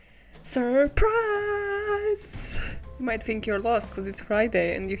Surprise! You might think you're lost because it's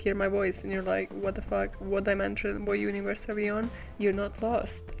Friday and you hear my voice and you're like, what the fuck, what dimension, what universe are we on? You're not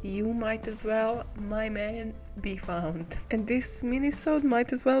lost. You might as well, my man, be found. And this minisode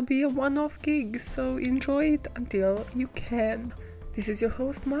might as well be a one-off gig, so enjoy it until you can. This is your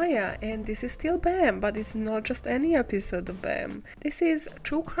host Maya, and this is still BAM, but it's not just any episode of BAM. This is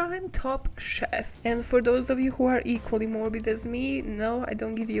True Crime Top Chef. And for those of you who are equally morbid as me, no, I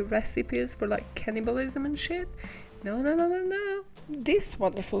don't give you recipes for like cannibalism and shit. No. This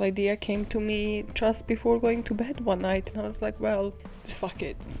wonderful idea came to me just before going to bed one night, and I was like, well, fuck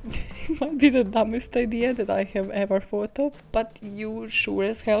it. It might be the dumbest idea that I have ever thought of, but you sure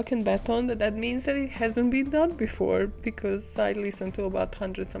as hell can bet on that means that it hasn't been done before, because I listened to about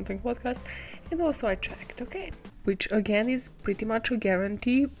 100-something podcasts, and also I checked, okay? Which again is pretty much a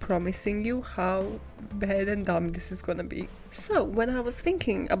guarantee promising you how bad and dumb this is gonna be. So, when I was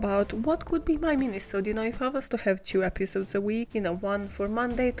thinking about what could be my minisode, if I was to have 2 episodes a week, one for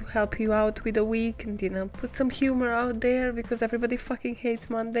Monday to help you out with the week and, put some humor out there because everybody fucking hates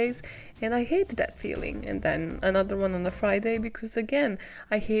Mondays and I hate that feeling. And then another one on a Friday because, again,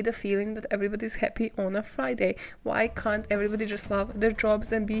 I hate the feeling that everybody's happy on a Friday. Why can't everybody just love their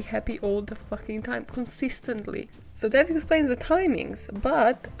jobs and be happy all the fucking time, consistently? So that explains the timings,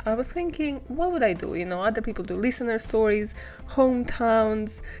 but I was thinking, what would I do? Other people do listener stories,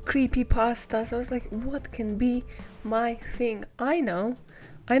 hometowns, creepypastas. I was like, what can be my thing? I know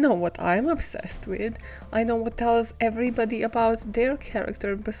what I'm obsessed with. I know what tells everybody about their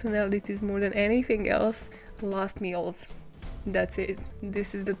character and personalities more than anything else. Last meals. That's it.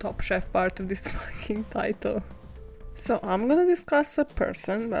 This is the Top Chef part of this fucking title. So I'm gonna discuss a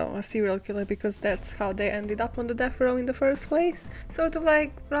person, a serial killer, because that's how they ended up on the death row in the first place. Sort of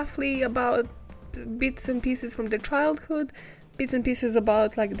like roughly about bits and pieces from their childhood, bits and pieces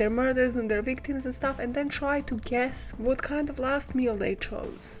about like their murders and their victims and stuff, and then try to guess what kind of last meal they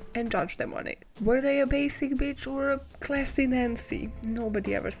chose and judge them on it. Were they a basic bitch or a classy Nancy?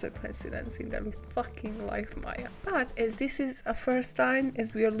 Nobody ever said classy Nancy in their fucking life, Maya. But as this is a first time,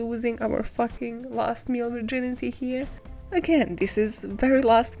 as we are losing our fucking last meal virginity here, again, this is the very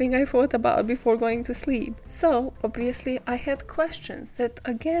last thing I thought about before going to sleep. So, obviously, I had questions that,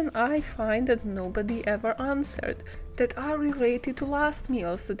 again, I find that nobody ever answered, that are related to last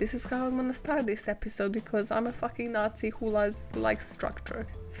meals. So this is how I'm gonna start this episode, because I'm a fucking Nazi who likes structure.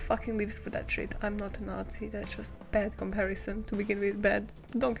 Fucking lives for that shit. I'm not a Nazi, that's just bad comparison to begin with. Bad.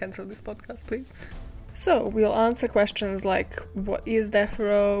 Don't cancel this podcast, please. So, we'll answer questions like, what is death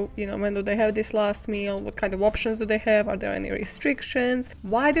row? When do they have this last meal? What kind of options do they have? Are there any restrictions?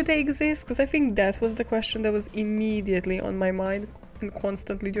 Why do they exist? Because I think that was the question that was immediately on my mind and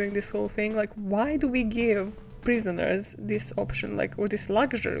constantly during this whole thing. Like, why do we give prisoners this option, or this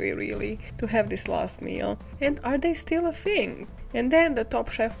luxury really, to have this last meal? And are they still a thing? And then the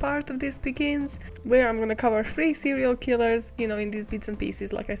Top Chef part of this begins, where I'm gonna cover 3 serial killers, in these bits and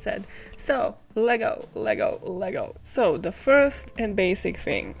pieces, like I said. So, Lego. So, the first and basic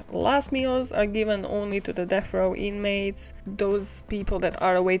thing. Last meals are given only to the death row inmates, those people that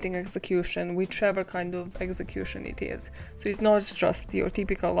are awaiting execution, whichever kind of execution it is. So it's not just your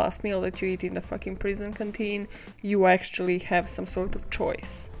typical last meal that you eat in the fucking prison canteen, you actually have some sort of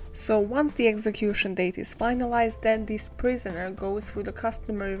choice. So once the execution date is finalized, then this prisoner goes through the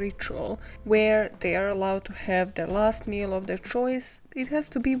customary ritual where they are allowed to have their last meal of their choice. It has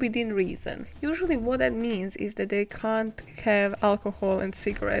to be within reason. Usually what that means is that they can't have alcohol and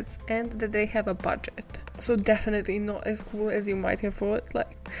cigarettes and that they have a budget. So definitely not as cool as you might have thought,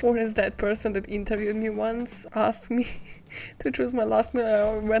 or as that person that interviewed me once asked me to choose my last meal.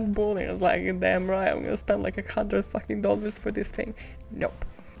 I went bowling. I was like, damn right, I'm gonna spend $100 fucking dollars for this thing. Nope.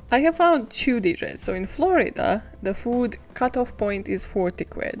 I have found 2 digits. So in Florida, the food cutoff point is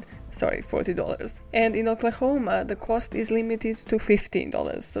 $40. And in Oklahoma, the cost is limited to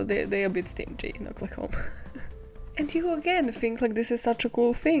 $15. So they're a bit stingy in Oklahoma. And you again think this is such a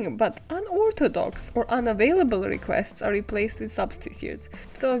cool thing, but unorthodox or unavailable requests are replaced with substitutes.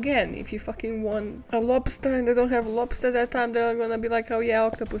 So again, if you fucking want a lobster and they don't have lobster that time, they're gonna be like, oh yeah,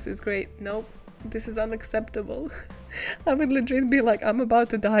 octopus is great. Nope. This is unacceptable. I would legit be like, I'm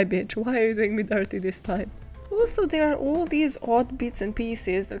about to die, bitch. Why are you doing me dirty this time? Also, there are all these odd bits and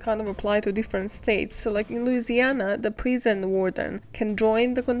pieces that kind of apply to different states. So in Louisiana, the prison warden can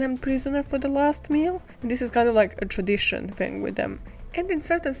join the condemned prisoner for the last meal. And this is kind of like a tradition thing with them. And in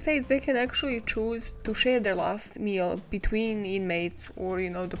certain states, they can actually choose to share their last meal between inmates or,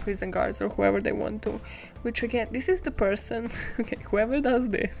 the prison guards or whoever they want to. Which again, this is the person, whoever does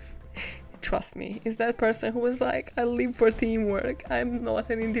this, trust me, is that person who was like, I live for teamwork. I'm not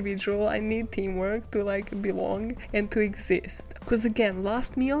an individual. I need teamwork to like belong and to exist. Because again,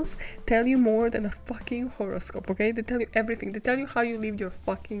 last meals tell you more than a fucking horoscope, okay? They tell you everything. They tell you how you lived your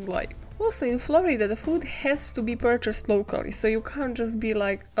fucking life. Also, in Florida, the food has to be purchased locally, so you can't just be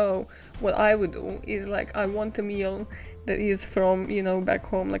like, oh, what I would do is like, I want a meal that is from, you know, back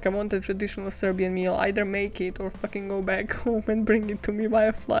home. Like, I want a traditional Serbian meal. Either make it or fucking go back home and bring it to me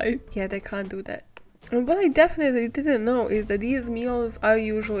via flight. Yeah, they can't do that. And what I definitely didn't know is that these meals are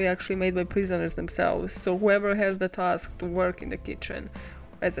usually actually made by prisoners themselves. So whoever has the task to work in the kitchen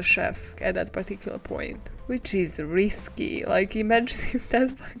as a chef at that particular point, which is risky. Like, imagine if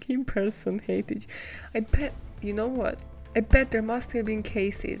that fucking person hated you. I bet, you know what? I bet there must have been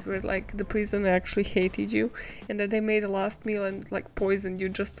cases where like the prisoner actually hated you and that they made a last meal and like poisoned you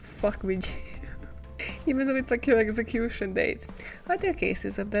just to fuck with you. Even though it's like your execution date. Are there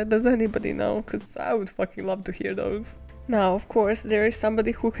cases of that? Does anybody know? Because I would fucking love to hear those. Now, of course, there is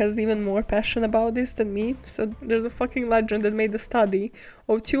somebody who has even more passion about this than me. So there's a fucking legend that made a study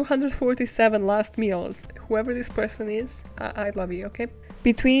of 247 last meals. Whoever this person is, I love you, okay?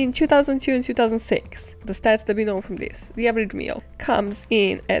 Between 2002 and 2006, the stats that we know from this, the average meal comes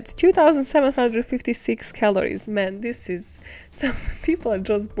in at 2,756 calories. Man, this is... Some people are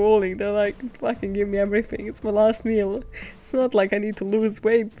just bawling. They're like, fucking give me everything. It's my last meal. It's not like I need to lose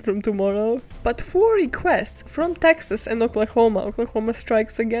weight from tomorrow. But 4 requests from Texas and Oklahoma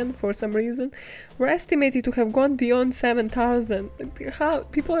strikes again for some reason, were estimated to have gone beyond 7,000. How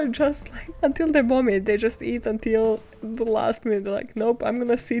people are just like, until they vomit, they just eat until the last minute. They're like, nope, I'm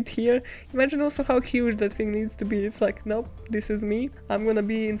gonna sit here. Imagine also how huge that thing needs to be. It's like, nope, this is me. I'm gonna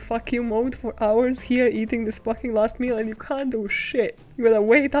be in fuck you mode for hours here eating this fucking last meal and you can't do shit. You gotta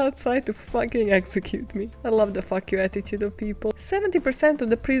wait outside to fucking execute me. I love the fuck you attitude of people. 70% of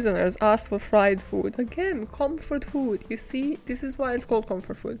the prisoners asked for fried food. Again, comfort food. You see, this is why it's called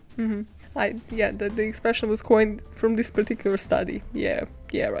comfort food. The expression was coined from this particular study. Yeah,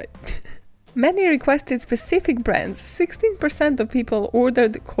 right. Many requested specific brands. 16% of people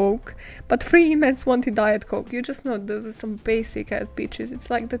ordered Coke, but 3 inmates wanted Diet Coke. You just know those are some basic ass bitches. It's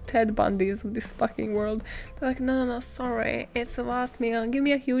like the Ted Bundys of this fucking world. They're like, no, sorry, it's the last meal. Give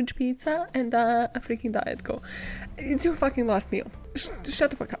me a huge pizza and a freaking Diet Coke. It's your fucking last meal. Shut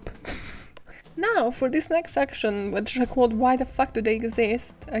the fuck up. Now, for this next section, which I called Why the Fuck Do They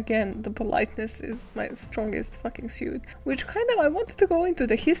Exist? Again, the politeness is my strongest fucking suit. Which kind of, I wanted to go into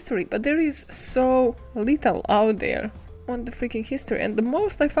the history, but there is so little out there on the freaking history. And the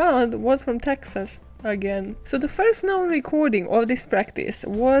most I found was from Texas, again. So the first known recording of this practice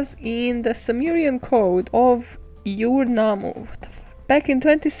was in the Sumerian code of Ur-Nammu. What the fuck? Back in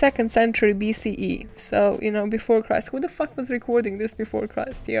 22nd century BCE, so, before Christ. Who the fuck was recording this before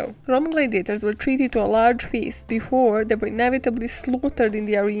Christ, yo? Roman gladiators were treated to a large feast before they were inevitably slaughtered in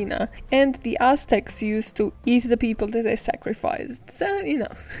the arena, and the Aztecs used to eat the people that they sacrificed. So,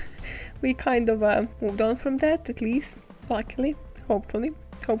 we kind of moved on from that, at least, luckily, hopefully.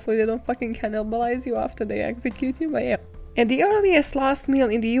 Hopefully they don't fucking cannibalize you after they execute you, but yeah. And the earliest last meal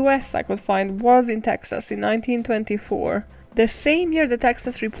in the US I could find was in Texas in 1924. The same year that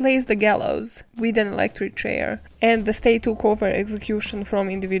Texas replaced the gallows with an electric chair, and the state took over execution from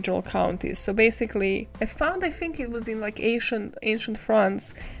individual counties. So basically, I think it was in like ancient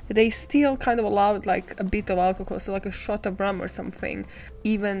France, they still kind of allowed like a bit of alcohol, so like a shot of rum or something,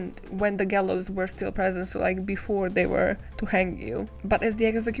 even when the gallows were still present, so like before they were to hang you. But as the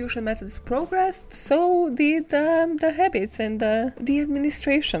execution methods progressed, so did the habits and the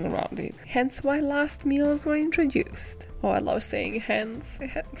administration around it. Hence why last meals were introduced. Oh, I love saying hence.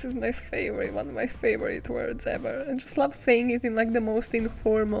 Hence is my favorite, one of my favorite words ever. I just love saying it in like the most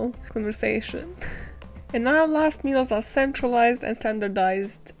informal conversation. And now last meals are centralized and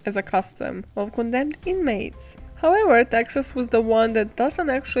standardized as a custom of condemned inmates. However, Texas was the one that doesn't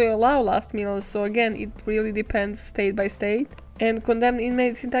actually allow last meals, so again, it really depends state by state. And condemned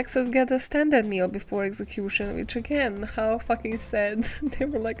inmates in Texas get a standard meal before execution, which again, how fucking sad. They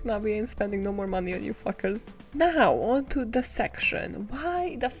were like, nah, we ain't spending no more money on you fuckers. Now, on to the section.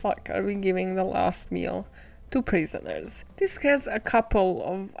 Why the fuck are we giving the last meal to prisoners? This has a couple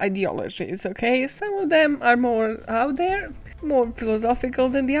of ideologies, okay? Some of them are more out there, more philosophical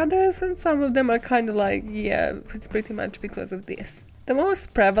than the others, and some of them are kind of like, yeah, it's pretty much because of this. The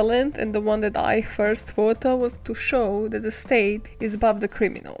most prevalent, and the one that I first thought of, was to show that the state is above the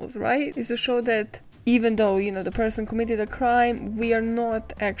criminals, right? Is to show that even though, the person committed a crime, we are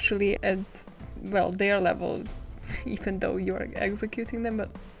not actually at, their level, even though you're executing them,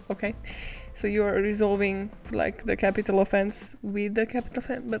 but okay. So you're resolving like the capital offense with the capital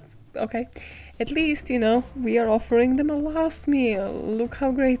offense, but okay. At least, we are offering them a last meal. Look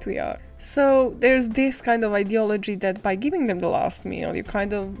how great we are. So there's this kind of ideology that by giving them the last meal, you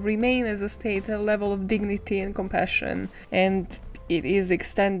kind of remain as a state a level of dignity and compassion, and it is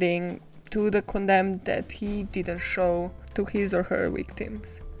extending to the condemned that he didn't show to his or her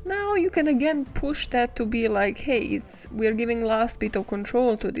victims. Now you can again push that to be like, hey, we're giving last bit of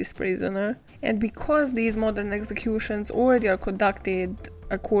control to this prisoner, and because these modern executions already are conducted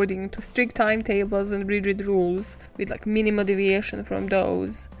according to strict timetables and rigid rules, with like minimal deviation from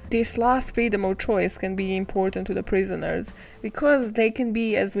those, this last freedom of choice can be important to the prisoners, because they can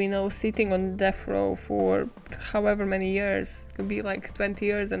be, as we know, sitting on death row for however many years. It could be like 20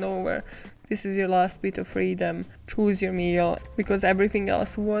 years and over. This is your last bit of freedom. Choose your meal, because everything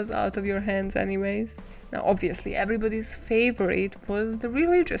else was out of your hands anyways. Now, obviously, everybody's favorite was the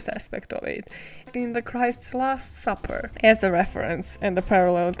religious aspect of it. In the Christ's Last Supper, as a reference and a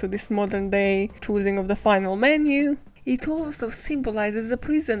parallel to this modern day choosing of the final menu, it also symbolizes a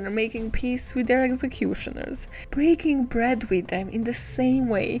prisoner making peace with their executioners, breaking bread with them in the same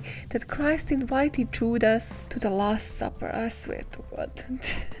way that Christ invited Judas to the Last Supper. I swear to God.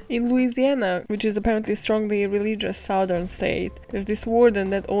 In Louisiana, which is apparently a strongly religious southern state, there's this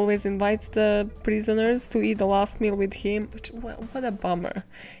warden that always invites the prisoners to eat the last meal with him, which, what a bummer.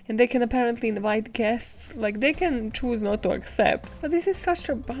 And they can apparently invite guests, like they can choose not to accept. But this is such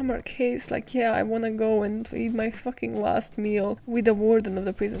a bummer case, like, yeah, I wanna go and eat my fucking last meal with the warden of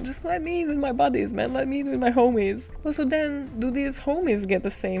the prison. Just let me eat with my buddies, man. Let me eat with my homies. Also, then, do these homies get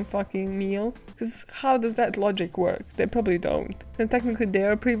the same fucking meal? Because how does that logic work? They probably don't. And technically they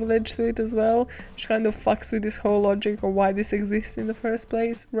are privileged to it as well, which kind of fucks with this whole logic of why this exists in the first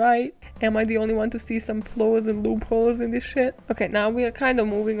place, right? Am I the only one to see some flaws and loopholes in this shit? Okay, now we are kind of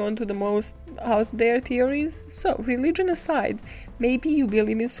moving on to the most out there theories. So, religion aside, maybe you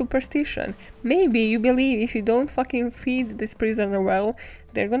believe in superstition. Maybe you believe if you don't fucking feed this prisoner well,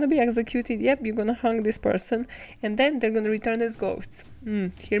 they're gonna be executed. Yep, you're gonna hang this person, and then they're gonna return as ghosts.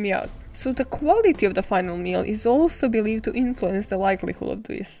 Hear me out. So the quality of the final meal is also believed to influence the likelihood of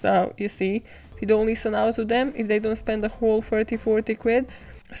this. So, you see, if you don't listen out to them, if they don't spend the whole 30-40 quid,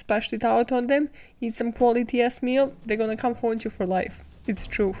 splashed it out on them, eat some quality ass meal, they're gonna come haunt you for life. It's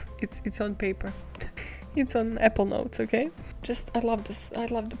truth. It's on paper. It's on Apple Notes, okay? I love this. I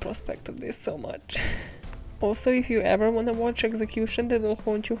love the prospect of this so much. Also, if you ever want to watch execution that will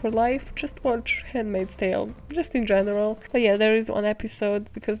haunt you for life, just watch Handmaid's Tale, just in general. But yeah, there is one episode,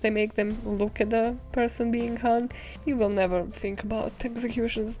 because they make them look at the person being hung. You will never think about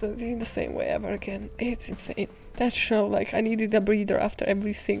executions in the same way ever again. It's insane. That show, like, I needed a breather after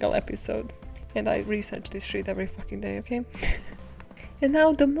every single episode. And I research this shit every fucking day, okay? And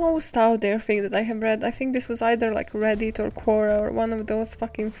now the most out there thing that I have read, I think this was either like Reddit or Quora or one of those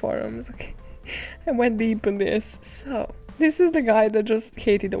fucking forums, okay? I went deep in this. So, this is the guy that just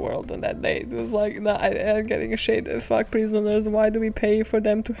hated the world on that day. It was like, nah, I'm getting shaded, fuck prisoners, why do we pay for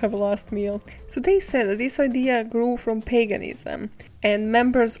them to have a last meal? So they said that this idea grew from paganism and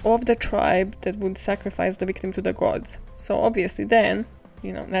members of the tribe that would sacrifice the victim to the gods. So obviously then,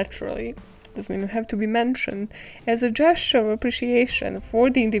 naturally, doesn't even have to be mentioned, as a gesture of appreciation for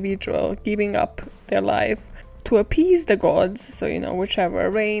the individual giving up their life to appease the gods, so, whichever,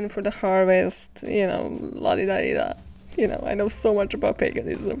 rain for the harvest, la-di-da-di-da. I know so much about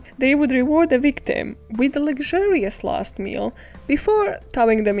paganism. They would reward the victim with a luxurious last meal before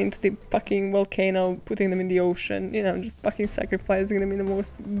throwing them into the fucking volcano, putting them in the ocean, just fucking sacrificing them in the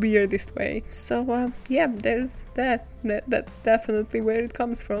most weirdest way. So, yeah, there's that. That's definitely where it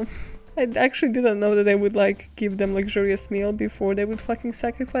comes from. I actually didn't know that they would give them luxurious meal before they would fucking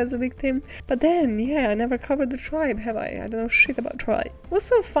sacrifice the victim. But then, yeah, I never covered the tribe, have I? I don't know shit about tribe.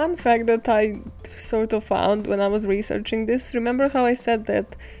 Also, a fun fact that I sort of found when I was researching this. Remember how I said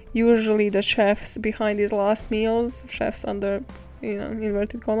that usually the chefs behind these last meals, chefs under,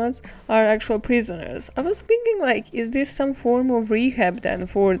 inverted commas, are actual prisoners. I was thinking, is this some form of rehab then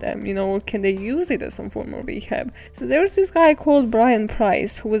for them, or can they use it as some form of rehab? So there's this guy called Brian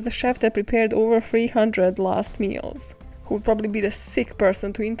Price, who was the chef that prepared over 300 last meals, who would probably be the sick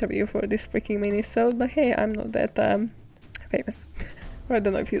person to interview for this freaking minisode, but hey, I'm not that famous. Or I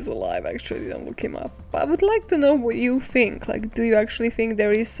don't know if he's alive, actually, don't look him up. But I would like to know what you think. Do you actually think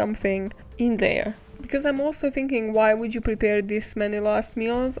there is something in there? Because I'm also thinking, why would you prepare this many last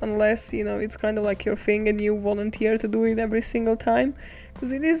meals unless, it's kind of like your thing and you volunteer to do it every single time?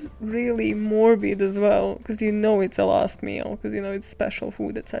 because it is really morbid as well, because you know it's a last meal, because you know it's special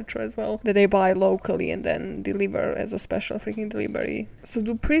food, etc. as well, that they buy locally and then deliver as a special freaking delivery. So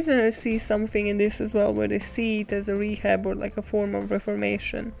do prisoners see something in this as well, where they see it as a rehab or like a form of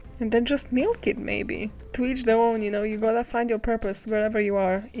reformation? And then just milk it, maybe. To each their own, you know, you gotta find your purpose wherever you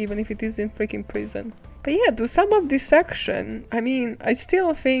are, even if it is in freaking prison. But yeah, to sum up this section, I mean, I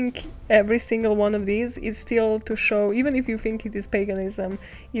still think every single one of these is still to show, even if you think it is paganism,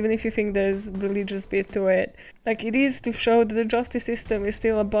 even if you think there's religious bit to it, like it is to show that the justice system is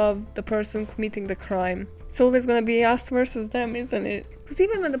still above the person committing the crime. It's always gonna be us versus them, isn't it? Because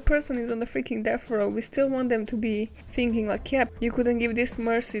even when the person is on the freaking death row, we still want them to be thinking like, yeah, you couldn't give this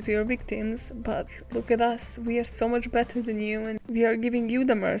mercy to your victims, but look at us, we are so much better than you, and we are giving you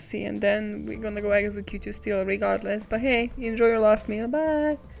the mercy, and then we're gonna go execute you still regardless. But hey, enjoy your last meal,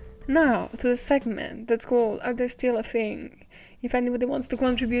 bye! Now, to the segment that's called Are They Still a Thing? If anybody wants to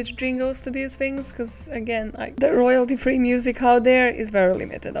contribute jingles to these things, because again, the royalty-free music out there is very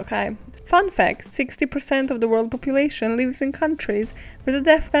limited, okay? Fun fact, 60% of the world population lives in countries where the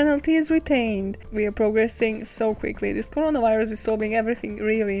death penalty is retained. We are progressing so quickly. This coronavirus is solving everything,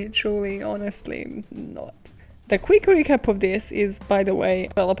 really, truly, honestly, not. The quick recap of this is, by the way,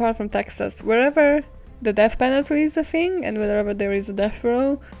 well, apart from Texas, wherever the death penalty is a thing, and wherever there is a death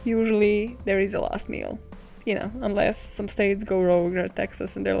row, usually there is a last meal. You know, unless some states go rogue or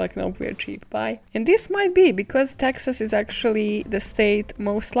Texas and they're like, nope, we're cheap, bye. And this might be because Texas is actually the state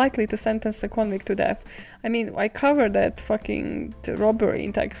most likely to sentence a convict to death. I mean, I covered that fucking robbery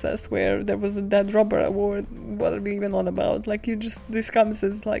in Texas where there was a dead robber award. What are we even on about? Like, this comes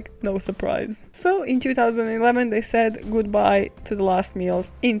as like no surprise. So in 2011 they said goodbye to the last meals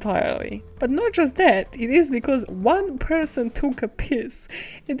entirely. But not just that, it is because one person took a piss.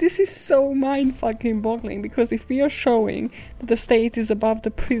 And this is so mind fucking boggling, because if we are showing that the state is above the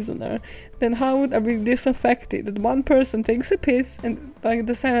prisoner, then how are we disaffected that one person takes a piss and like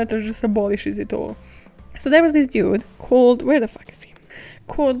the senator just abolishes it all? So there was this dude called, where the fuck is he?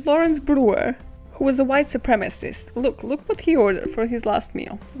 Called Lawrence Brewer, who was a white supremacist. Look what he ordered for his last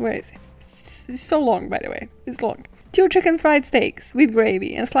meal. Where is it? It's so long, by the way. It's long. 2 chicken fried steaks with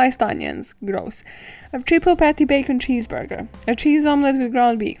gravy and sliced onions. Gross. A triple patty bacon cheeseburger. A cheese omelette with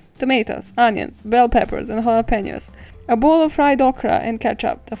ground beef. Tomatoes, onions, bell peppers and jalapenos. A bowl of fried okra and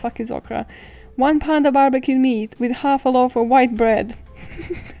ketchup. The fuck is okra? 1 pound of barbecued meat with half a loaf of white bread.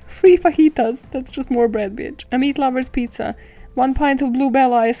 3 fajitas, that's just more bread, bitch. A meat lover's pizza, 1 pint of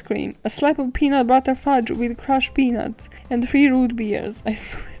Bluebell ice cream, a slab of peanut butter fudge with crushed peanuts, and 3 root beers. I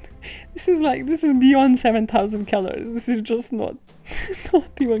swear, this is beyond 7,000 calories. This is just not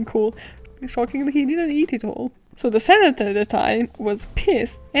even cool. Shockingly, he didn't eat it all. So the senator at the time was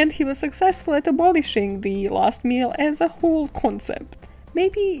pissed, and he was successful at abolishing the last meal as a whole concept.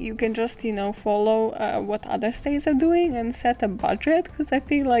 Maybe you can just, follow what other states are doing and set a budget, because I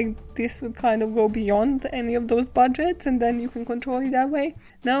feel like this would kind of go beyond any of those budgets, and then you can control it that way.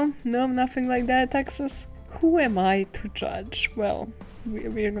 No, nothing like that, Texas. Who am I to judge? Well,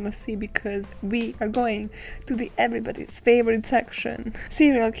 we're gonna see, because we are going to the everybody's favorite section.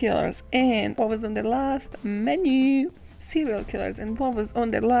 Serial killers and what was on the last menu. Serial killers and what was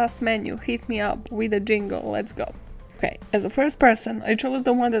on the last menu. Hit me up with a jingle. Let's go. Okay, as a first person, I chose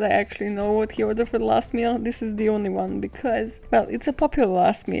the one that I actually know what he ordered for the last meal. This is the only one because, well, it's a popular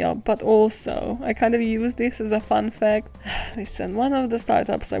last meal, but also I kind of use this as a fun fact. Listen, one of the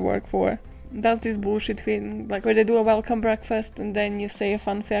startups I work for does this bullshit thing, like where they do a welcome breakfast and then you say a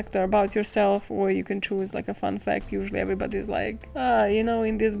fun fact about yourself, or you can choose like a fun fact. Usually everybody's like,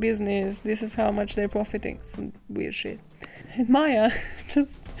 in this business, this is how much they're profiting. Some weird shit. And Maya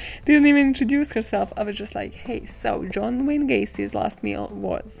just didn't even introduce herself. I was just like, hey, so John Wayne Gacy's last meal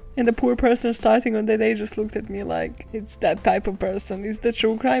was. And the poor person starting on the day just looked at me like, it's that type of person. It's the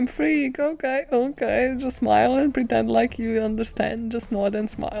true crime freak. Okay. Just smile and pretend like you understand. Just nod and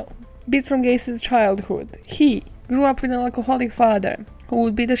smile. Bits from Gacy's childhood. He grew up with an alcoholic father who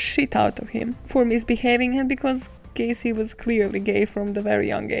would beat the shit out of him for misbehaving, and because Gacy was clearly gay from the very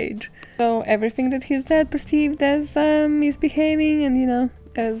young age. So everything that his dad perceived as misbehaving and,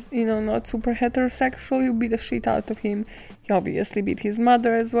 not super heterosexual, you beat the shit out of him. He obviously beat his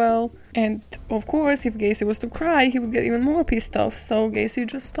mother as well. And of course, if Gacy was to cry, he would get even more pissed off. So Gacy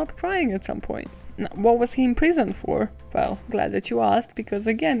just stopped crying at some point. Now, what was he in prison for? Well, glad that you asked, because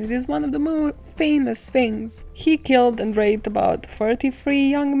again, it is one of the more famous things. He killed and raped about 33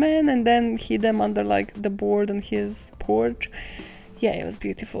 young men and then hid them under the board on his porch. Yeah, it was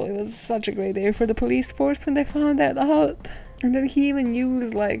beautiful. It was such a great day for the police force when they found that out. And then he even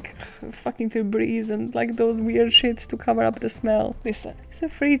used like fucking Febreze and like those weird shits to cover up the smell. Listen, it's a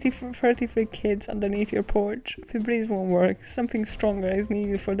 33 kids underneath your porch. Febreze won't work. Something stronger is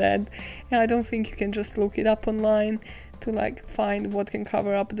needed for that. And I don't think you can just look it up online to like find what can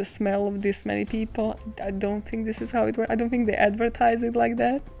cover up the smell of this many people. I don't think this is how it works. I don't think they advertise it like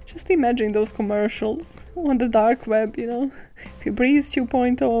that. Just imagine those commercials on the dark web, you know. Febreze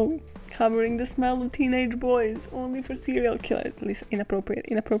 2.0. Covering the smell of teenage boys, only for serial killers. Listen,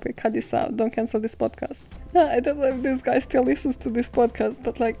 inappropriate, cut this out, don't cancel this podcast. I don't know if this guy still listens to this podcast,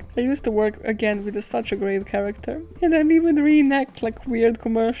 but like, I used to work again with such a great character. And then we would reenact like weird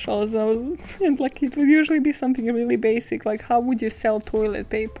commercials, and like it would usually be something really basic, like how would you sell toilet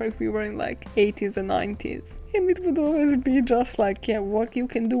paper if we were in like 80s and 90s? And it would always be just like, yeah, what you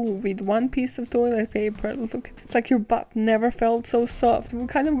can do with one piece of toilet paper. Look, it's like your butt never felt so soft. It would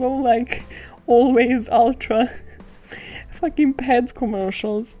kind of go like always ultra fucking pads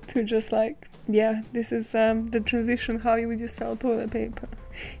commercials to just like, yeah, this is the transition how you would just sell toilet paper.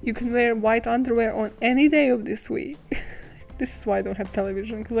 You can wear white underwear on any day of this week. This is why I don't have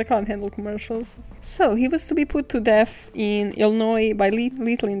television, because I can't handle commercials. So, he was to be put to death in Illinois by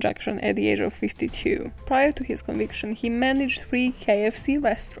lethal injection at the age of 52. Prior to his conviction, he managed 3 KFC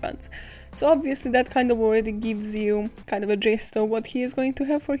restaurants. So obviously that kind of already gives you kind of a gist of what he is going to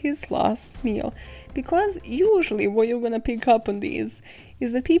have for his last meal. Because usually what you're going to pick up on these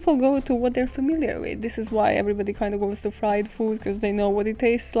is that people go to what they're familiar with. This is why everybody kind of goes to fried food, because they know what it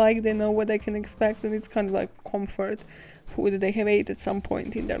tastes like, they know what they can expect, and it's kind of like comfort food that they have ate at some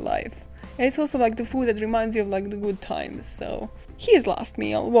point in their life. And it's also like the food that reminds you of like the good times. So his last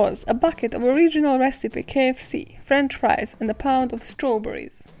meal was a bucket of original recipe KFC, French fries, and a pound of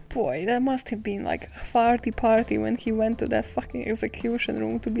strawberries. Boy, that must have been like a farty party when he went to that fucking execution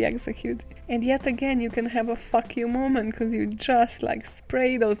room to be executed. And yet again, you can have a fuck you moment, because you just like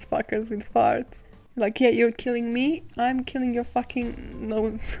spray those fuckers with farts. Like, yeah, you're killing me, I'm killing your fucking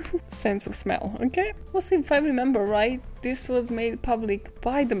no sense of smell, okay? Also, if I remember right, this was made public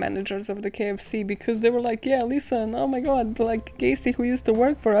by the managers of the KFC, because they were like, yeah, listen, oh my god, like, Casey, who used to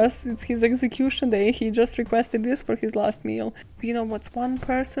work for us, it's his execution day, he just requested this for his last meal. You know what's one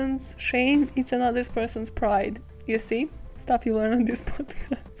person's shame? It's another person's pride. You see? Stuff you learn on this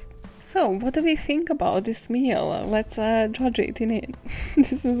podcast. So, what do we think about this meal? Let's judge it in it.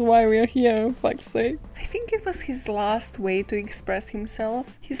 This is why we're here, for fuck's sake. I think it was his last way to express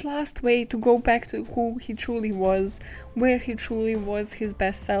himself. His last way to go back to who he truly was, where he truly was his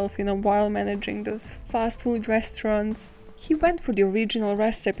best self, you know, while managing those fast food restaurants. He went for the original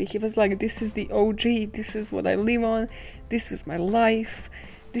recipe. He was like, this is the OG, this is what I live on, this was my life.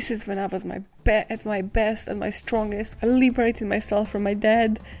 This is when I was at my best and my strongest. I liberated myself from my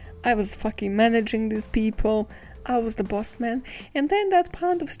dad. I was fucking managing these people. I was the boss man. And then that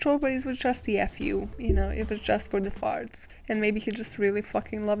pound of strawberries was just the FU. You know, it was just for the farts. And maybe he just really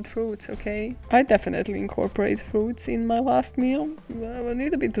fucking loved fruits, okay? I definitely incorporate fruits in my last meal. I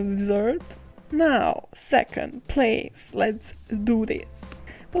need a bit of dessert. Now, second place. Let's do this.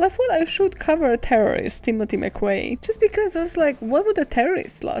 Well, I thought I should cover a terrorist, Timothy McVeigh, just because I was like, what would a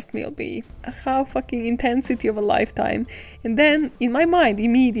terrorist's last meal be? How fucking intensity of a lifetime. And then, in my mind,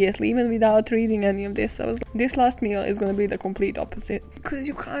 immediately, even without reading any of this, I was like, this last meal is going to be the complete opposite. Because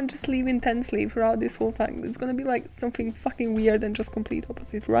you can't just live intensely throughout this whole thing. It's going to be like something fucking weird and just complete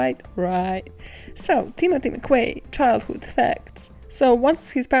opposite, right? Right. So, Timothy McVeigh, childhood facts. So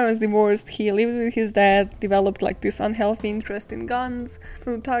once his parents divorced, he lived with his dad, developed like this unhealthy interest in guns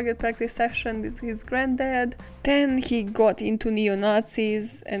through target practice session with his granddad. Then he got into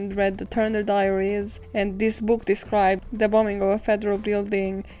neo-Nazis and read the Turner Diaries, and this book described the bombing of a federal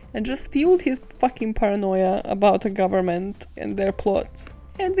building and just fueled his fucking paranoia about the government and their plots.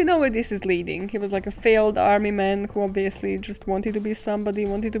 And we know where this is leading. He was like a failed army man who obviously just wanted to be somebody,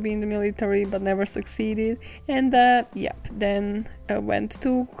 wanted to be in the military, but never succeeded. And, then went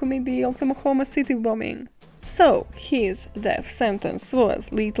to commit the Oklahoma City bombing. So, his death sentence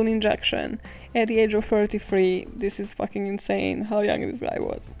was lethal injection. At the age of 33, this is fucking insane how young this guy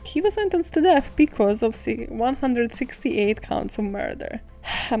was. He was sentenced to death because of 168 counts of murder.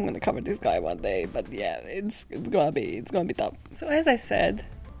 I'm gonna cover this guy one day, but yeah, it's gonna be tough. So as I said,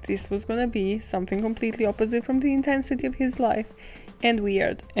 this was gonna be something completely opposite from the intensity of his life, and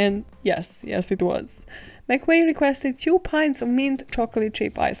weird. And yes, it was. McVeigh requested 2 pints of mint chocolate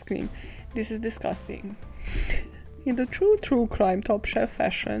chip ice cream. This is disgusting. In the true crime Top Chef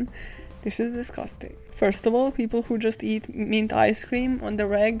fashion, this is disgusting. First of all, people who just eat mint ice cream on the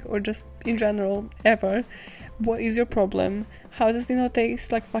reg, or just in general, ever, what is your problem? How does it not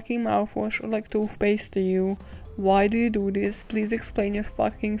taste like fucking mouthwash or like toothpaste to you? Why do you do this? Please explain your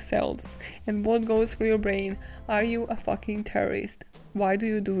fucking selves. And what goes through your brain? Are you a fucking terrorist? Why do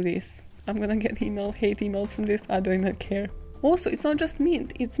you do this? I'm gonna get hate emails from this. I don't even care. Also, it's not just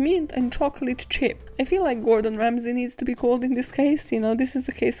mint, it's mint and chocolate chip. I feel like Gordon Ramsay needs to be called in this case. This is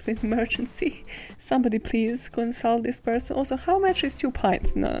a case of emergency. Somebody please consult this person. Also, how much is 2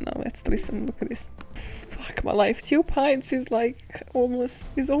 pints? No, let's listen, look at this. Fuck my life, 2 pints is like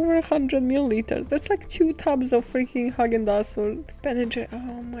is over 100 milliliters. That's like 2 tubs of freaking Häagen-Dazs or Ben & Jerry's.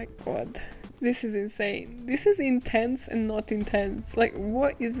 Oh my god. This is insane. This is intense and not intense. Like,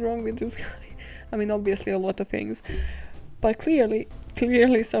 what is wrong with this guy? I mean, obviously a lot of things. But clearly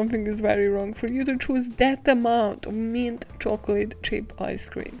something is very wrong for you to choose that amount of mint chocolate chip ice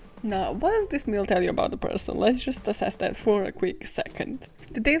cream. Now, what does this meal tell you about the person? Let's just assess that for a quick second.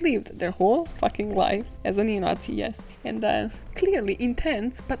 They lived their whole fucking life as a neo-Nazi, yes. And clearly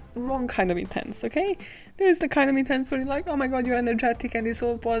intense, but wrong kind of intense, okay? There's the kind of intense where you're like, oh my god, you're energetic and it's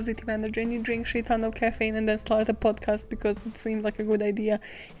all positive energy and you drink shit ton of caffeine and then start a podcast because it seemed like a good idea.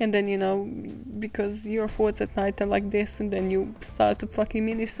 And then, because your thoughts at night are like this, and then you start a fucking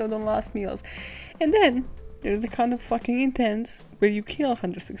Minisode on last meals. And then there's the kind of fucking intense where you kill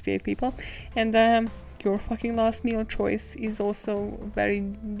 168 people and your fucking last meal choice is also very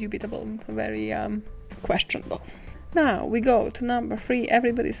dubitable, very questionable. Now we go to number 3,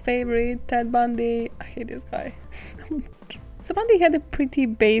 everybody's favorite, Ted Bundy. I hate this guy so much. So Bundy had a pretty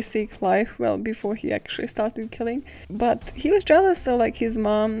basic life, well, before he actually started killing, but he was jealous of like his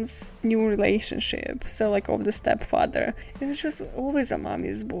mom's new relationship, so like of the stepfather. It was just always a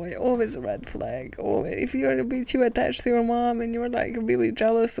mommy's boy, always a red flag. Always. If you're a bit too attached to your mom and you're like really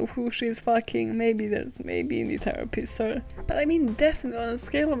jealous of who she's fucking, maybe you need therapy, sir. But I mean, definitely on a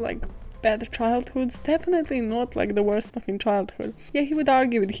scale of like bad childhoods, definitely not like the worst fucking childhood. Yeah, he would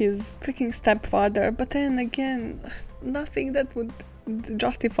argue with his freaking stepfather, but then again, nothing that would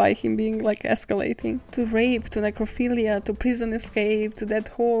justify him being like escalating to rape, to necrophilia, to prison escape, to that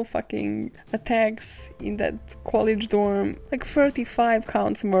whole fucking attacks in that college dorm. Like 35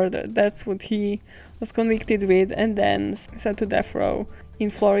 counts murder, that's what he was convicted with and then sent to death row in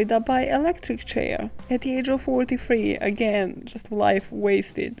Florida by electric chair at the age of 43. Again, just life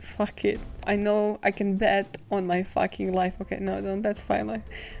wasted. Fuck it. I know I can bet on my fucking life. Okay, no, don't bet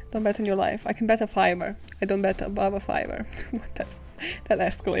don't bet on your life. I can bet a $5. I don't bet above a $5. that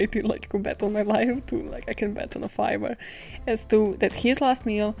escalated. Like, I could bet on my life too. Like, I can bet on a $5 as to that his last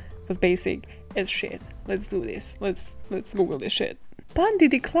meal was basic as shit. Let's do this. Let's Google this shit. Bundy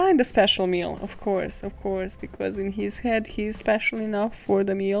declined the special meal, of course, because in his head he's special enough for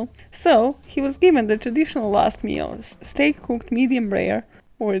the meal. So, he was given the traditional last meal, steak cooked medium rare,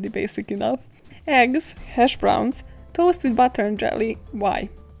 already basic enough, eggs, hash browns, toast with butter and jelly. Why?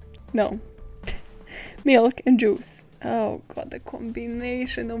 No. Milk and juice. Oh god, the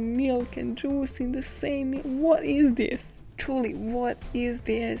combination of milk and juice in the same meal. What is this? Truly, what is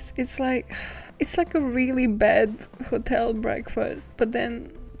this? It's like a really bad hotel breakfast, but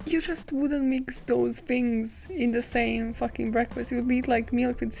then you just wouldn't mix those things in the same fucking breakfast. You would eat like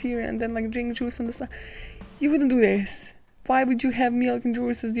milk with cereal and then like drink juice on the side. You wouldn't do this. Why would you have milk and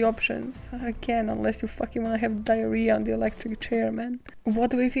juice as the options? Again, unless you fucking want to have diarrhea on the electric chair, man.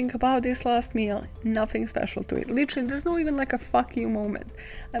 What do we think about this last meal? Nothing special to it. Literally, there's no even like a fuck you moment.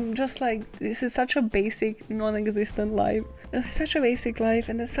 I'm just like, this is such a basic, non-existent life. Such a basic life,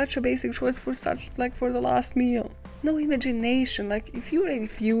 and it's such a basic choice for for the last meal. No imagination. Like, if you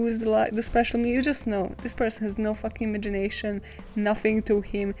refuse the special meal, you just know this person has no fucking imagination, nothing to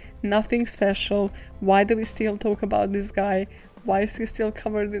him, nothing special. Why do we still talk about this guy? Why is he still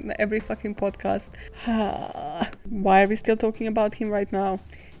covered in every fucking podcast? Why are we still talking about him right now?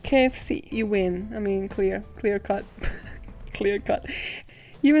 KFC, you win. I mean, clear cut. Clear cut.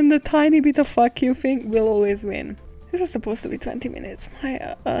 Even the tiny bit of fuck you thing will always win. This is supposed to be 20 minutes.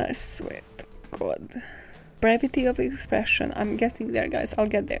 I swear to God. Brevity of expression. I'm getting there, guys. I'll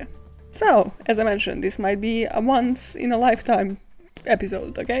get there. So, as I mentioned, this might be a once in a lifetime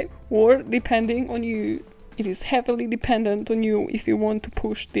episode, okay? Or, depending on you, it is heavily dependent on you if you want to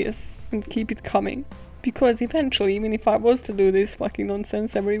push this and keep it coming. Because eventually, even if I was to do this fucking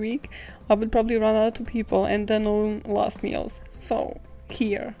nonsense every week, I would probably run out of people and then on last meals. So,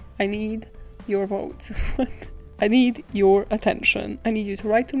 here, I need your votes. I need your attention. I need you to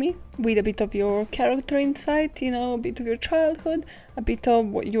write to me with a bit of your character insight, a bit of your childhood, a bit of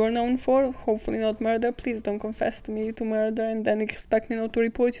what you are known for, hopefully not murder. Please don't confess to me to murder and then expect me not to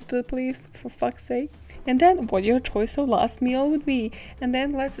report you to the police, for fuck's sake. And then what your choice of last meal would be. And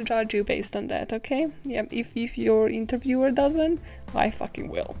then let's judge you based on that, okay? Yeah, if your interviewer doesn't, I fucking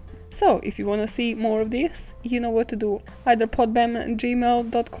will. So, if you want to see more of this, you know what to do. Either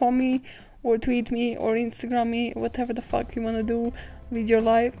podbam@gmail.com me, or tweet me, or Instagram me, whatever the fuck you want to do with your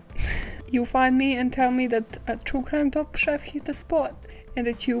life. You find me and tell me that a True Crime Top Chef hit the spot, and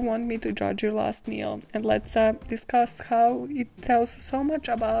that you want me to judge your last meal. And let's discuss how it tells so much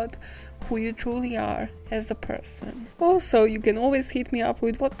about who you truly are as a person. Also, you can always hit me up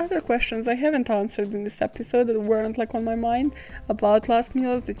with what other questions I haven't answered in this episode that weren't like on my mind about last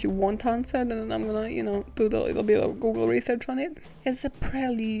meals that you want answered, and then I'm gonna, do a little bit of Google research on it as a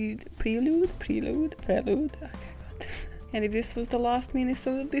prelude. Okay, good. And if this was the last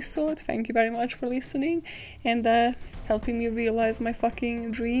Minisode of this sort, thank you very much for listening and helping me realize my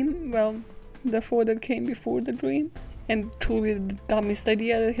fucking dream. Well, the thought that came before the dream. And truly the dumbest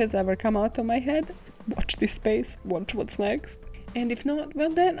idea that has ever come out of my head. Watch this space, watch what's next. And if not,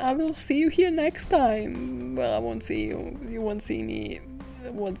 well then I will see you here next time. Well, I won't see you, you won't see me.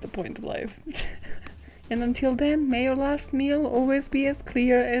 What's the point of life? And until then, may your last meal always be as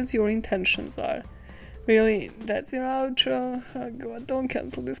clear as your intentions are. Really, that's your outro. Oh god, don't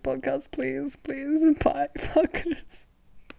cancel this podcast, please. Bye, fuckers.